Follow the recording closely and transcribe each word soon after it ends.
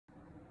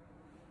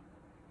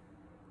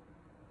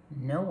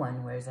No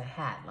one wears a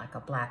hat like a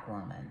black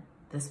woman.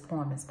 This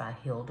poem is by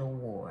Hilda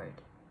Ward.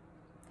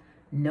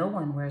 No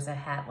one wears a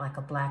hat like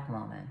a black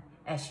woman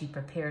as she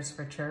prepares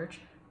for church,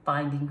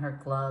 binding her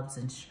gloves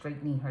and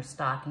straightening her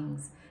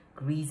stockings,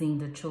 greasing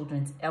the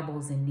children's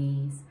elbows and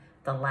knees.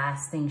 The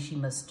last thing she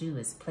must do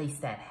is place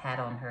that hat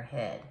on her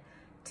head,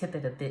 tip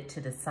it a bit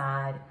to the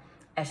side.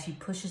 As she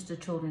pushes the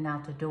children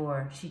out the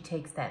door, she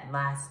takes that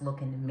last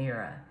look in the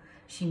mirror.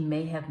 She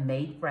may have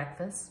made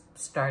breakfast,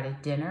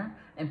 started dinner,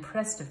 and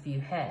pressed a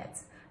few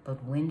heads,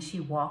 but when she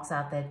walks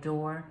out that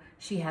door,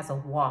 she has a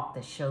walk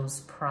that shows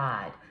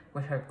pride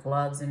with her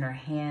gloves in her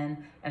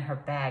hand and her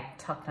bag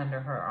tucked under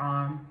her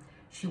arm.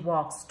 She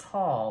walks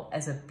tall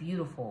as a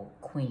beautiful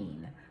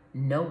queen.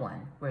 No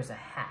one wears a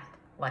hat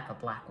like a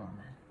black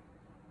woman.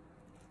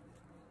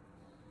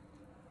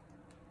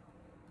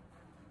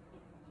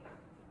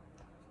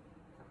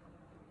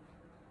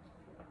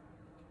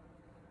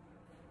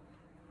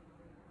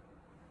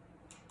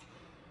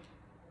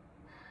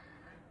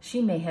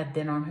 She may have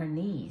been on her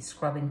knees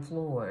scrubbing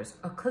floors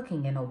or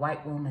cooking in a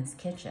white woman's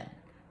kitchen.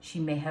 She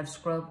may have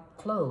scrubbed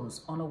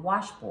clothes on a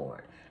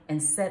washboard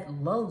and set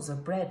loaves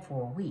of bread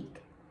for a week.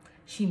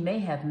 She may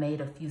have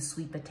made a few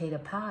sweet potato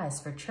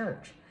pies for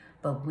church,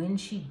 but when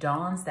she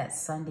dons that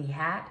Sunday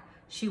hat,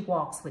 she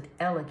walks with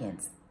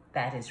elegance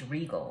that is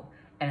regal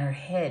and her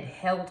head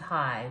held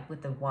high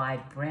with a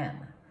wide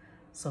brim.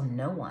 So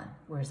no one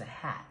wears a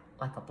hat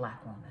like a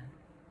black woman.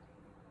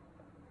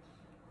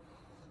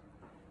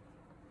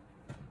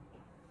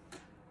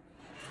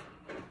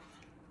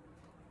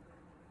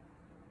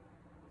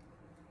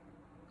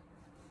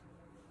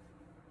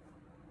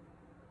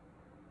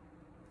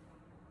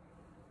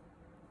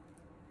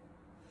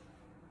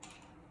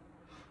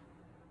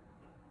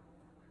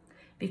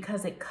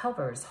 Because it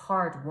covers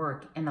hard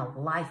work and a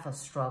life of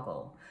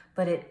struggle,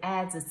 but it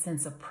adds a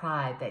sense of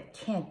pride that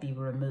can't be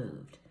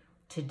removed.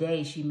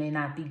 Today, she may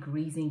not be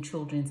greasing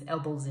children's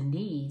elbows and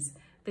knees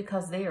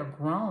because they are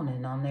grown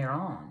and on their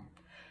own.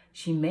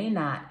 She may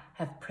not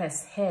have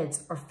pressed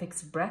heads or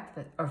fixed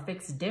breakfast or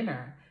fixed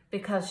dinner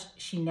because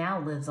she now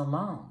lives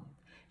alone.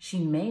 She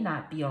may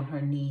not be on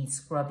her knees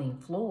scrubbing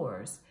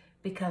floors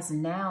because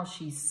now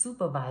she's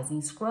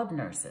supervising scrub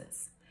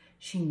nurses.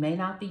 She may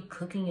not be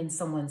cooking in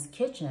someone's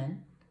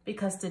kitchen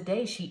because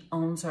today she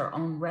owns her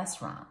own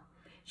restaurant.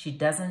 She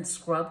doesn't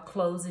scrub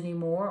clothes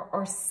anymore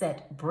or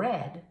set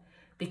bread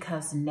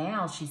because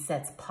now she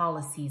sets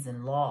policies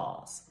and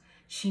laws.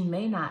 She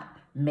may not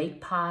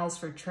make pies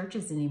for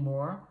churches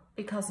anymore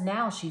because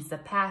now she's the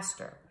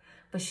pastor,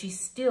 but she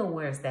still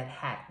wears that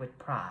hat with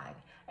pride.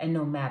 And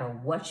no matter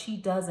what she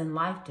does in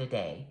life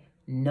today,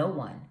 no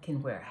one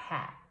can wear a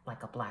hat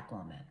like a black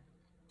woman.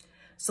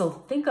 So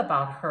think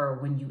about her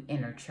when you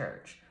enter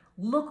church.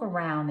 Look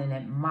around and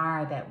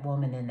admire that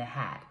woman in the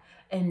hat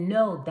and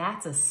know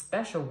that's a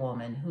special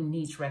woman who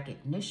needs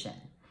recognition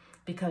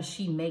because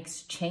she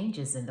makes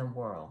changes in the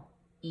world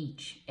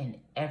each and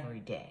every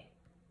day.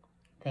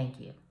 Thank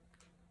you.